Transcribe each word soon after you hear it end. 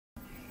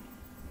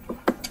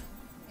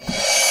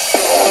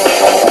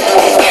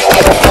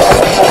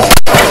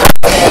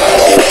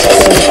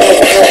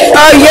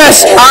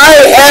Yes,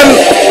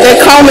 they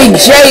call me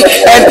Jake,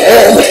 and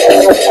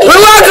we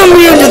welcome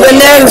you to the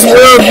next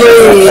World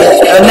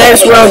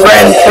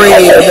Grand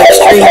Prix of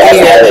Extreme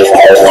Gear.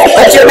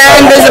 But you're not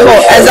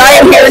invisible, as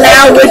I am here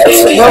now with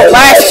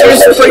last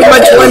year's pretty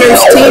much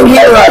winners, Team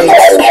Heroes.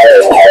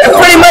 And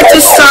pretty much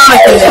just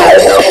Sonic in that.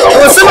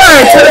 Well,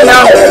 somebody turn it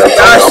on,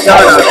 gosh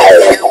darn it.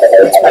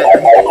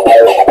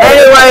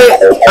 Anyway,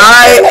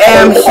 I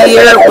am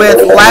here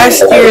with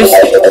last year's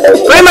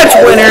pretty much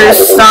winners,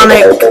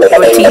 Sonic,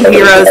 with Team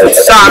Heroes, with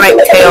Sonic,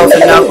 Tails,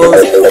 and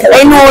Knuckles.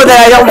 They know that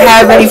I don't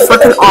have any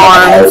freaking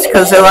arms,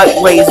 because they're like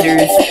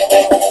lasers.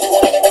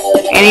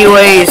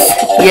 Anyways,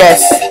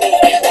 yes.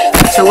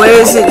 So what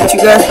is it that you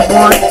guys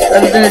want?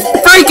 Other than this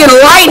freaking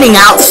lightning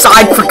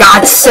outside, for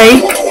God's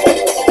sake!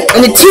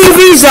 And the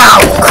TV's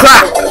out!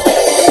 Crap!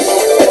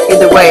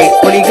 Either way,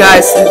 what do you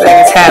guys think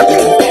is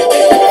happening?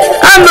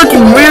 I'm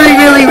looking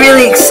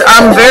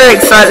I'm very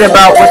excited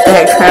about what the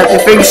heck's happening.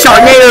 Freaking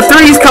Sharknado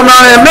 3 is coming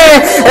on in a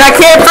minute, and I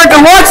can't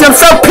freaking watch it. I'm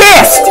so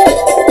pissed!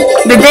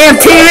 The damn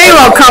TV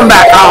won't come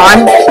back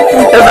on.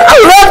 I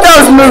love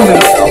those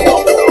movies.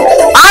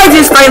 I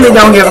just mainly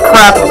don't give a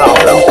crap about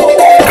them.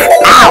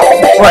 Ow!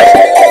 What?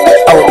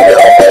 Oh, no.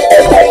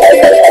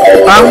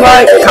 I'm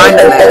like,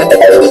 kinda mad.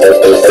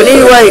 But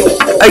anyway,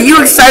 are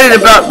you excited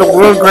about the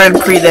World Grand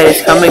Prix that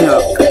is coming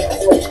up?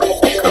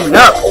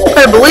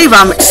 I believe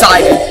I'm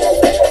excited.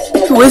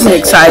 Who isn't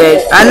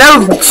excited? I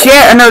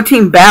know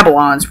Team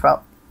Babylon's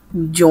probably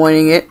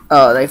joining it.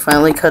 Oh, they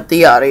finally cut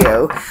the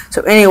audio.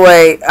 So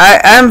anyway,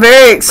 I'm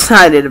very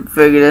excited to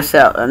figure this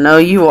out. I know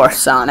you are,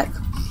 Sonic.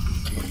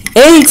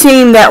 Any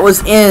team that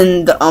was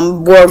in the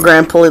World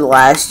Grand Prix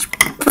last...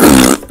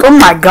 Oh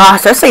my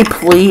gosh, I say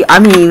plea. I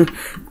mean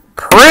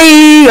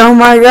pre. Oh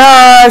my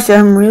gosh,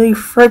 I'm really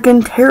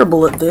freaking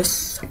terrible at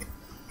this.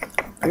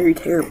 Very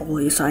terrible,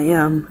 yes I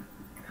am.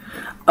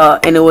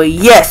 Anyway,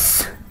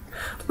 yes.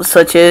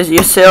 Such as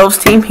yourselves,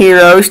 Team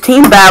Heroes,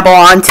 Team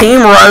Babylon,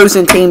 Team Rose,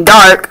 and Team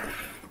Dark.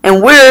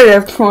 And we're,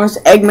 of course,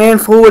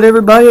 Eggman fooled with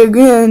everybody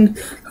again.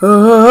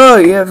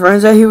 Yeah,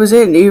 friends, that he was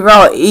in.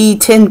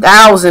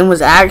 E10,000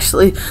 was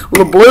actually,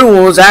 well, the blue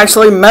one was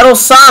actually Metal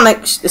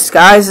Sonic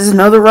disguised as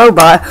another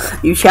robot.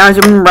 You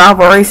challenged him in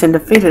rival race and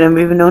defeated him,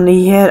 even though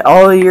he had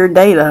all of your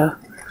data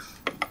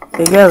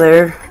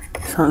together.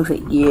 Sonic's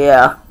like,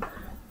 yeah.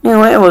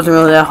 Anyway, it wasn't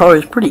really that hard.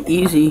 It was pretty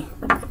easy.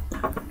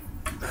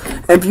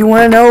 If you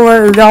want to know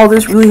what all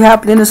this really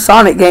happened in the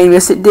Sonic game,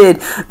 yes it did.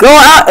 Go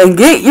out and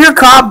get your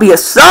copy of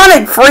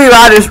Sonic Free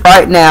Riders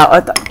right now. I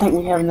think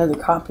we have another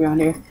copy on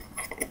here.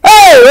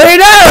 Hey, what are you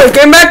doing?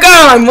 Came back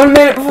on 1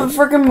 minute before the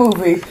freaking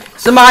movie.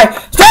 Somebody,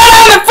 turn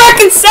on the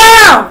freaking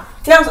sound!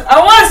 I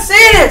want to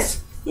see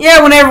this!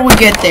 Yeah, whenever we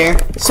get there.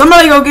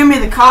 Somebody go give me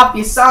the copy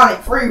of Sonic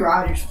Free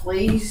Riders,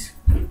 please.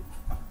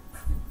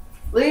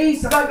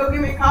 Please, somebody go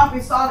give me a copy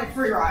of Sonic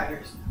Free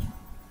Riders.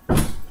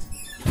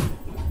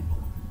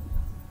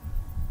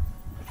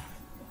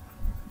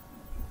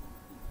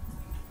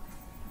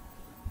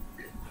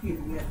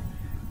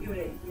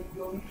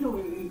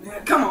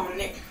 Come on,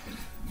 Nick.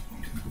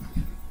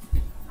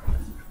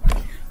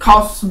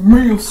 Cost some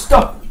real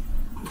stuff.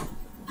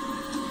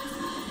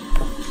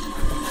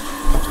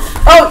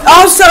 Oh,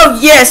 also,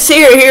 yes,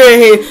 here.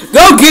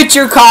 Go get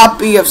your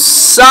copy of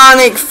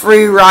Sonic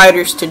Free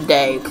Riders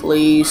today,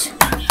 please.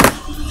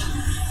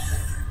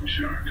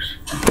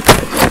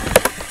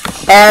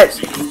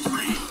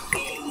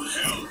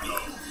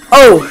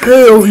 Oh,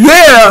 hell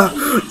yeah!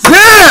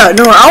 Yeah!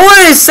 No, I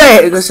wanted to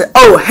say it. Go say,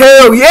 oh,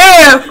 hell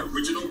yeah!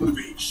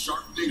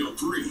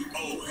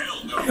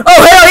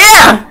 Oh, hell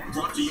yeah!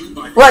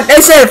 What?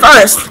 They said it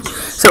first.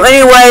 So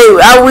anyway,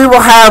 we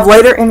will have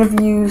later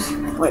interviews.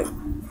 Wait.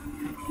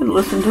 You can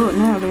listen to it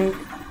now, dude.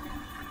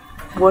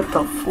 What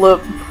the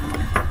flip?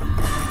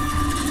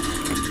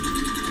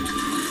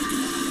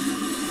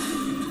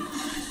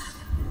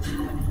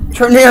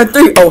 Sharknado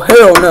 3. Oh,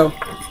 hell no.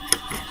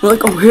 We're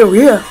like, oh, hell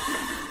yeah.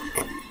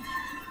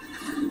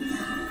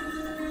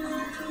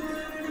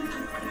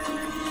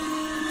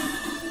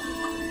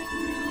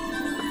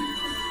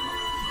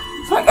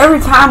 Like every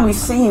time we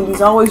see him,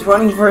 he's always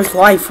running for his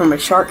life from a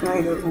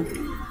Sharknado.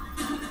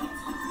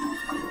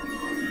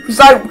 He's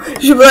like,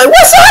 she'll be like,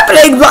 what's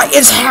happening? Like,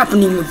 it's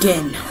happening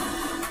again.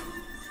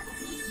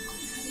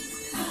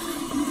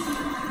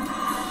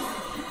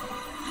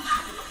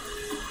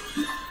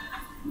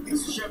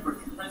 Mr. Shepard,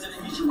 the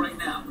president needs you right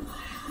now.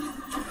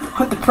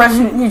 What, the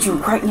president needs you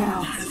right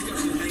now?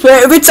 So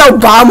if it's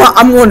Obama,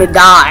 I'm going to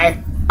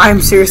die. I'm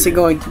seriously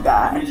going to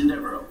die.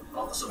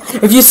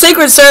 If your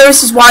Secret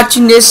Service is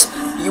watching this,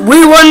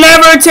 we will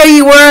never tell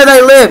you where they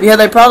live. Yeah,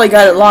 they probably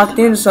got it locked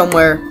in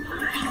somewhere.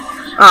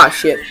 Ah,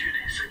 shit.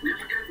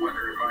 Significant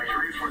weather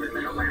advisory for the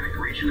Mid-Atlantic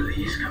region of the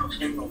East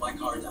Coast. April, my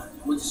car died.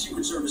 I'm with the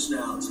Secret Service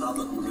now. It's not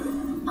looking good.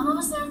 I'm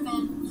almost there,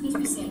 Ben. Please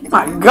be safe.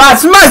 My God,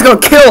 somebody's gonna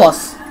kill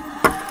us.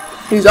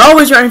 He's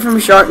always running from a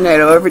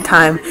Sharknado every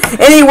time.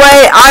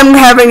 Anyway, I'm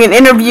having an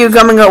interview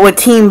coming up with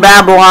Team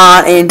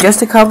Babylon in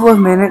just a couple of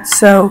minutes.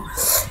 So,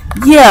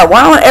 yeah,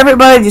 why don't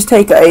everybody just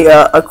take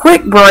a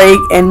quick break,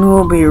 and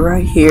we'll be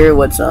right here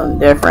with something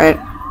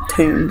different.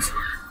 tunes.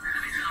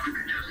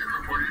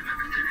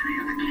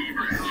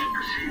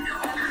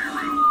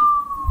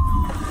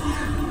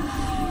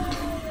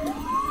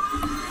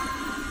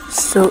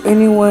 So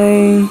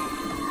anyway,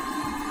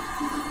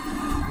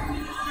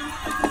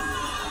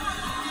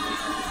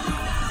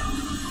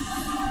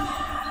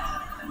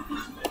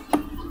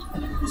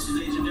 This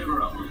is Agent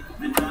Devereaux.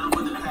 Been down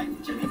with the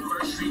package. I need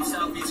First Street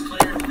Southeast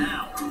clear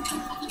now.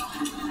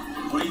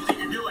 What do you think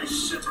you're doing?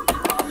 Shepard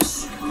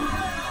Cross.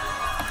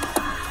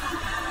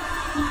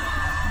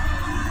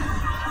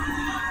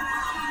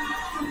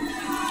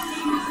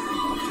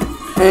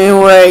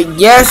 anyway,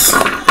 yes.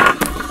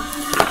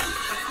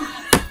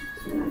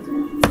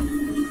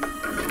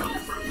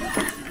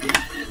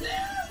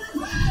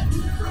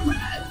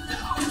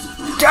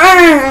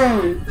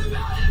 Dang!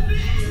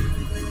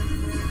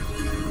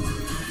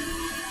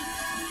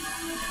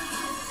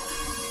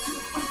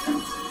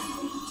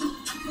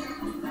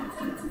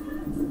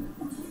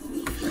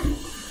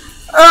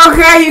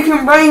 Okay, you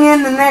can bring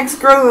in the next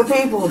group of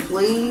people,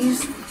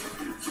 please.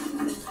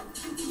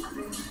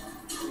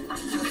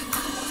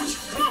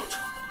 Oh,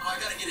 I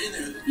gotta get in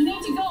there. You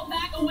need to go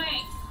back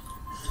away.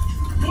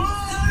 No,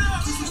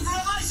 this was for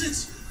a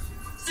license.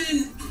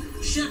 Finn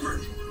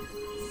Shepard.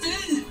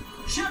 Finn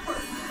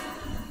Shepard.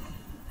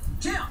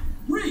 Tim,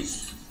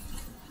 Reese.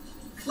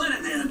 Let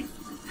it in.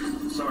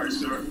 Sorry,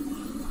 sir.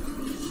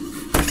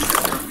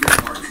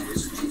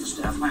 Chief of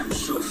Staff, I am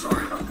so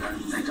sorry about that.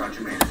 Thank God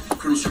you made it.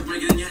 Colonel Shepard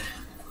make it in yet?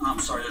 I'm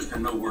sorry, there's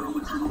been no word on the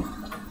Colonel.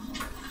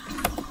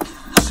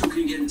 How soon can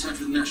you get in touch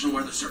with the National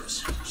Weather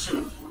Service?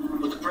 Soon.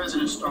 But the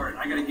president started.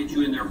 I gotta get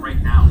you in there right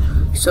now.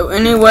 So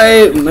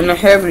anyway, I'm gonna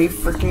have any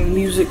freaking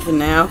music for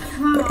now.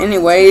 But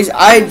anyways,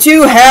 I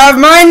do have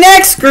my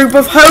next group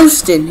of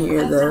hosts in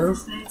here though.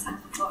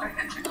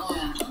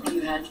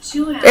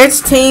 It's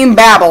Team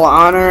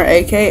Babyloner,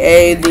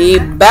 aka the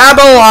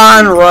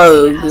Babylon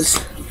Rogues.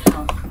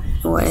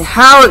 Anyway,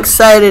 how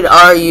excited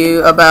are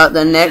you about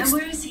the next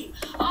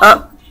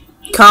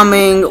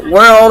upcoming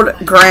World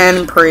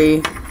Grand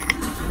Prix?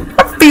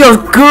 That feels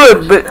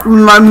good, but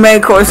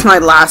of course my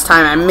last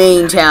time at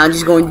Main Challenge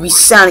is going to be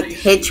Sonic the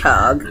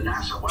Hedgehog.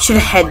 Should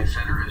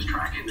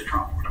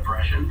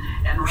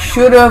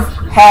have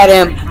had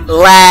him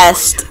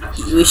last.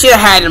 We should have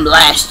had him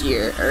last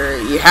year, or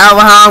how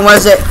long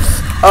was it?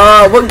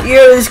 What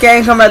year did this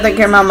game come out? I think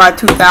it came out by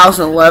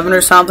 2011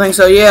 or something.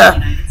 So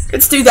yeah,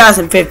 it's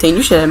 2015.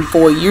 You should have him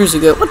 4 years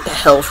ago. What the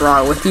hell's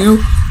wrong with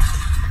you?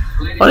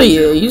 What are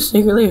you? Are you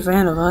secretly a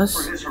fan of us?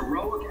 For his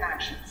heroic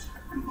actions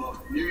in both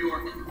New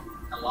York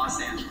and Los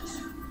Angeles,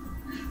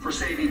 for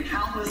saving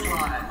countless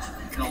lives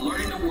and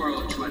alerting the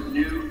world to a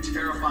new,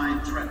 terrifying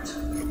threat,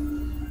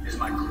 is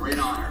my great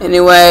honor.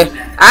 Anyway,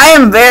 I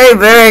am very,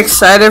 very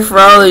excited for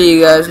all of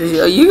you guys.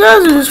 You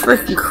guys are just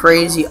freaking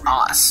crazy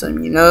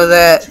awesome. You know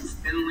that?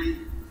 Finley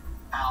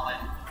Allen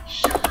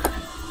Shepard.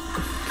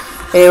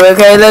 Anyway,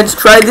 okay, let's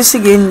try this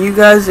again. You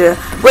guys are...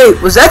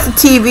 Wait, was that the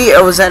TV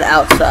or was that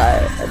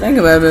outside? I think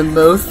it might have been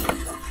both.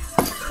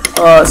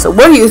 So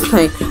what do you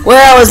think?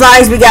 Well, as long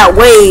as we got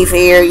Wave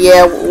here,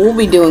 yeah, we'll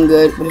be doing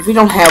good. But if we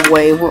don't have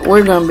Wave,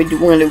 we're gonna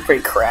do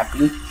pretty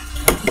crappy.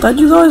 I thought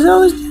you guys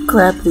always do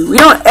crappy. We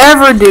don't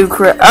ever do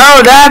crap.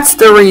 Oh, that's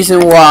the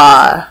reason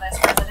why. Vice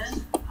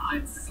President, I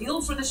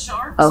feel for the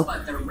sharks,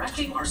 but they're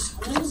wrecking our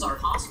schools, our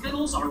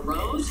hospitals, our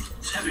roads.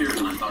 It's heavier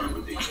than I thought it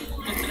would be.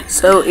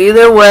 So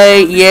either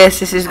way, yes,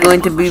 this is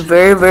going to be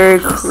very, very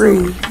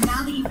crazy.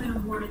 Now that you've been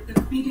awarded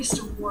the biggest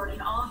award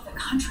in all of the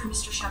country,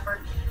 Mr. Shepard,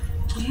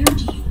 where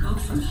do you go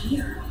from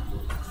here?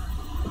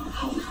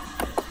 Okay,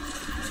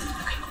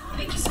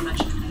 thank you so much.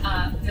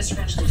 Mr.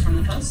 Benchley from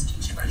the Post.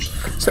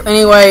 So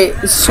anyway,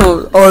 I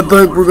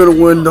think we're gonna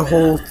win the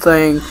whole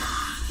thing.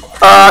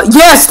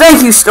 Yes,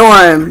 thank you,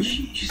 Storm.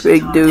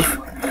 Big doof.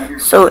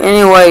 So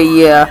anyway,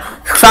 yeah.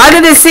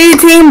 Excited to see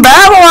Team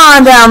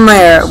Babylon down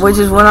there, which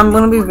is what I'm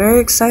gonna be very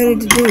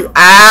excited to do.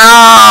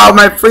 Ow,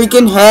 my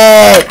freaking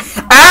head.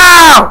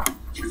 Ow!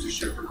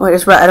 Wait,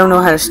 that's right, I don't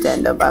know how to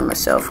stand up by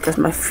myself because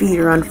my feet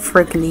are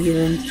unfreaking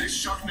even. You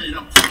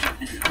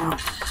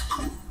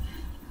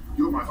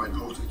don't mind if I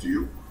told it to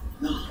you?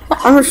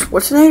 Arnold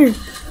Schwarzenegger.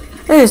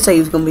 They didn't say he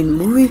was gonna be in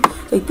the movie.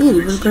 They did.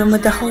 He was put him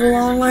with the whole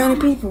long line of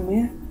people,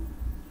 man.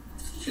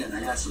 Yeah,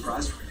 I got a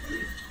surprise for you.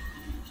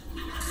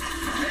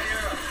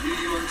 Mayor of New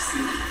York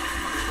City.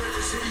 It's good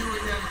to see you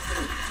again,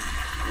 Phil.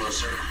 Hello,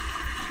 sir.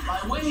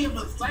 By way of a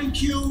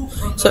thank you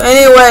from So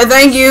anyway,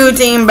 thank you,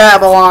 Team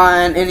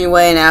Babylon.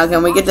 Anyway, now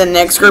can we get the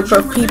next group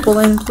of people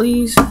in,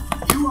 please?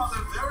 you are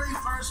the very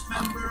first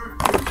member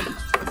of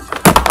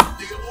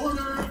the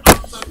Order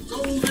of the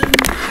Golden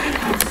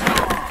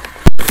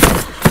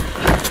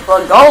Chainsaw.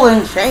 The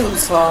Golden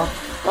Chainsaw.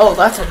 Oh,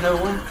 that's a new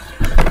one.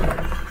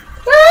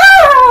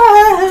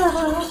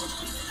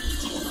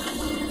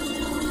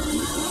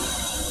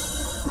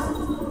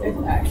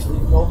 It's actually a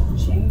Golden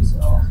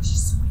Chainsaw.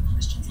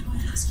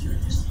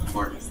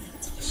 Martin.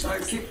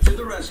 Sidekick to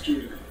the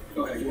rescue.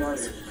 Go ahead, get out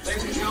of here.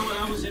 Ladies and gentlemen,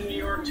 I was in New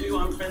York too.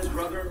 I'm Finn's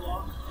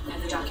brother-in-law.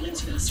 And the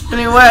documents for this.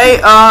 Anyway,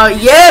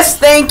 yes,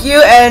 thank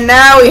you. And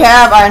now we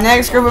have our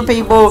next group of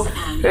people.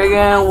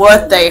 Again,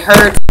 what they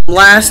heard from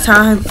last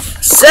time.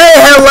 Say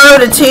hello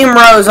to Team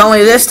Rose,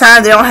 only this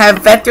time they don't have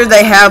Vector,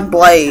 they have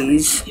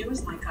Blaze.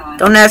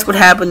 Don't ask what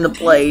happened to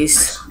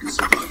Blaze.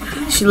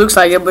 She looks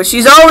like it, but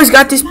she's always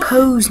got this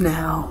pose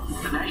now.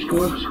 The National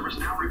Weather Service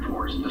now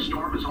reports the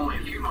storm is only a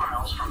few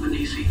miles from the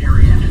DC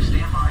area to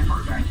stand by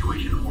for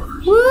evacuation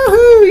orders.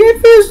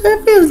 Woohoo!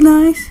 That feels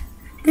nice.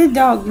 Good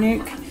dog,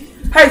 Nick.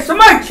 Hey,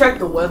 somebody check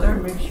the weather.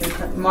 Make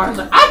sure Martin's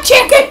like, I'll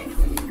check it!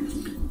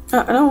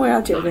 No way,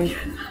 I'll check it.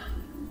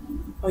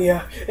 Oh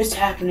yeah, it's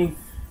happening.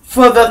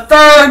 For the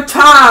 3rd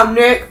time,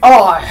 Nick!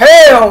 Oh,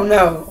 hell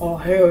no! Oh,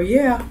 hell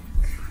yeah.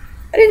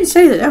 I didn't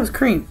say that. That was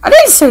cream. I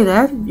didn't say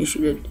that. Yes,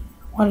 you did.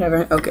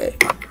 Whatever. Okay.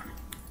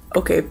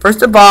 Okay,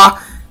 first of all,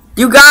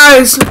 you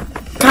guys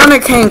kind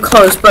of came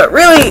close, but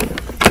really,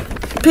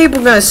 people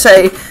are going to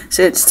say,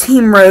 since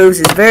Team Rose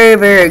is very,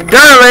 very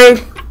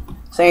girly,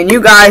 saying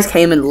you guys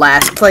came in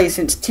last place,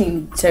 since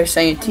they're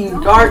saying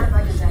Team Dark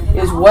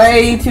is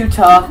way too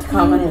tough to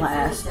come in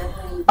last.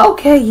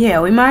 Okay,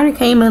 yeah, we might have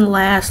came in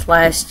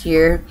last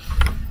year,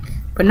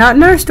 but not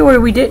in our story,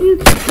 we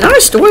didn't. In our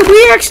story,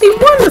 we actually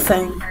won the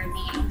thing.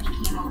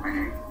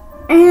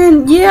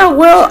 And yeah,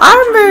 well,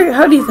 I'm very.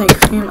 How do you think,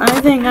 Sam? I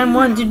think I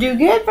wanted to do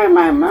good for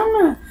my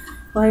mama.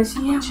 Like,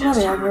 yeah,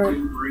 whatever.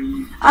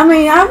 I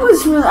mean, I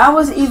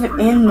wasn't even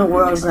in the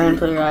World Grand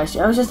Prix last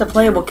year. I was just a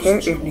playable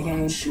character in the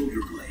game.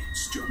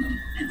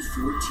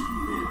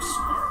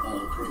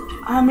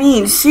 I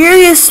mean,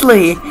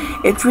 seriously,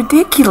 it's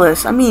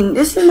ridiculous. I mean,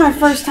 this is my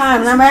first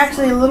time, and I'm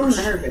actually a little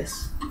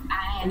nervous.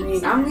 I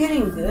mean, I'm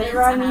getting good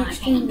riding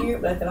Extreme Gear,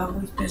 but I could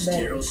always be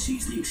better.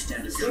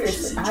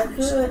 Seriously, I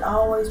could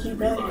always be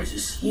better.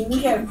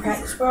 We had a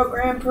practice pro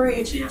Grand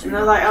Prix, and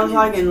I was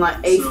like in like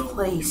 8th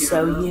place,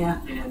 so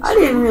yeah, I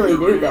didn't really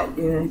do that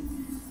good.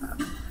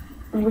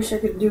 I wish I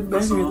could do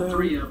better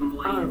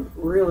though. I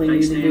really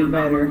need to do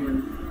better.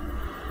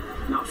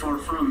 Not far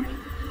from me.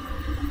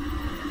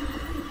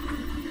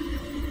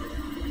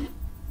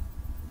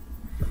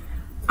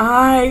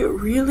 I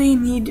really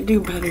need to do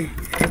better.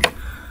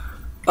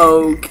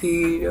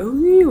 Okie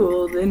dokie,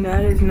 well then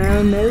that is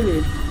now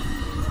noted.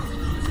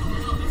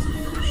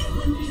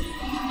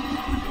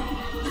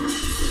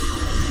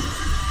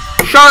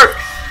 Sharks!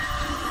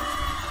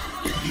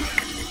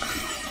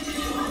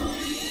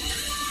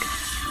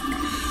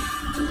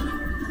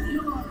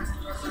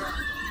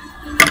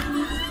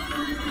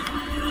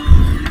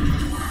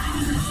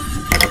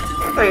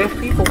 I guess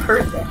people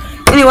heard that.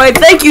 Anyway,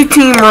 thank you,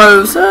 Team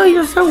Rose. Oh,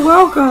 you're so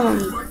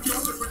welcome.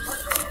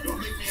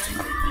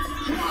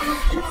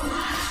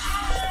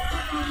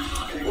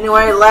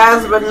 Anyway,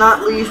 last but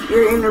not least,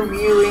 you're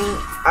interviewing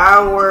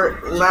our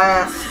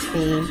last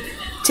team.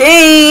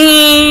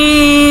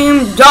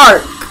 Team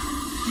Dark!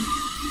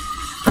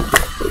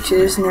 Which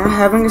is now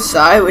having a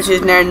side, which is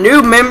their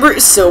new member,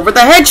 Silver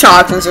the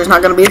Hedgehog, since there's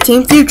not going to be a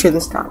Team Future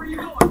this time.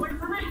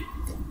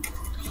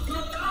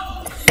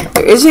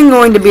 There isn't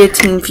going to be a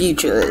Team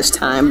Future this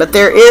time, but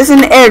there is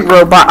an egg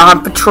robot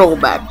on patrol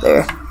back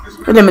there.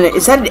 Wait a minute,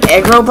 is that an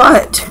egg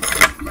robot?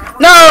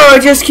 No,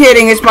 just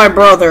kidding, it's my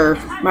brother.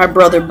 My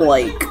brother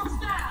Blake.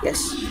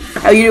 Yes.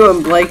 How you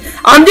doing, Blake?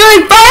 I'm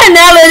doing fine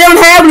now that I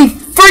don't have any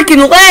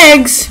freaking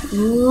legs.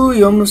 Ooh,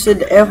 you almost said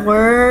the F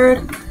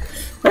word.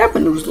 What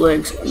happened to his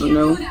legs? I don't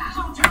know.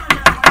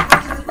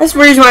 That's the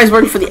reason why he's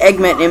working for the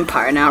Eggman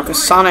Empire now,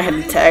 because Sonic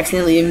had to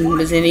accidentally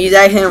was in his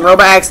accident,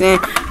 robot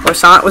accident, where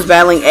Sonic was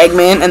battling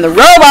Eggman, and the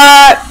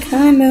robot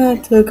kinda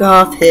took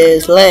off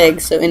his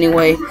legs. So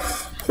anyway,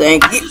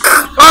 thank you.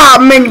 Oh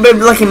man, you better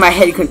be lucky my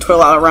head couldn't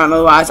twirl out around,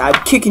 otherwise I'm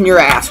kicking your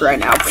ass right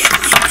now.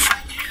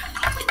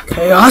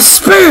 Chaos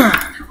Spear!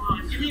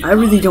 I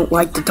really don't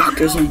like the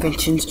Doctor's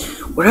inventions.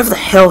 Whatever the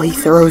hell he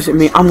throws at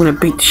me, I'm gonna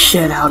beat the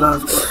shit out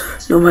of.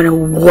 No matter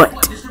what.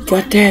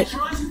 Got that?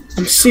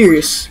 I'm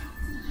serious.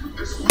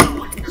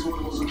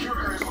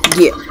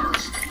 Yeah.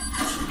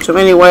 So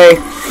anyway,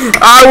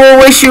 I will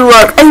wish you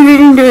luck.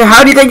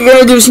 How do you think you're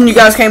gonna do since you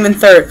guys came in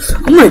 3rd?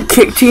 I'm gonna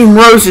kick Team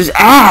Rose's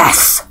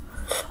ass.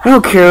 I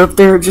don't care if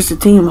they're just a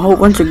team, a whole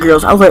bunch of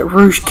girls. I'll let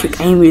Rouge kick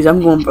Amy's. I'm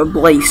going for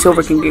Blaze.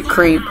 Silver can get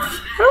Cream. I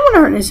don't want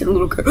to hurt this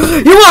little girl.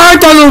 You won't hurt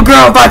that little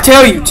girl if I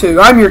tell you to.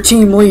 I'm your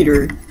team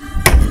leader.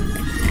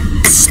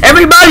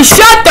 Everybody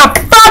shut the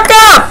fuck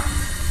up!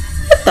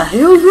 What the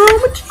hell's wrong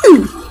with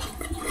you?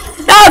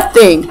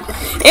 Nothing.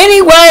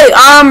 Anyway,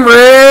 I'm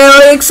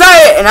really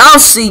excited, and I'll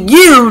see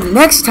you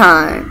next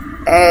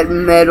time at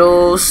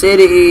Metal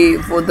City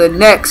for the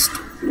next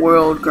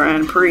World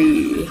Grand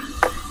Prix.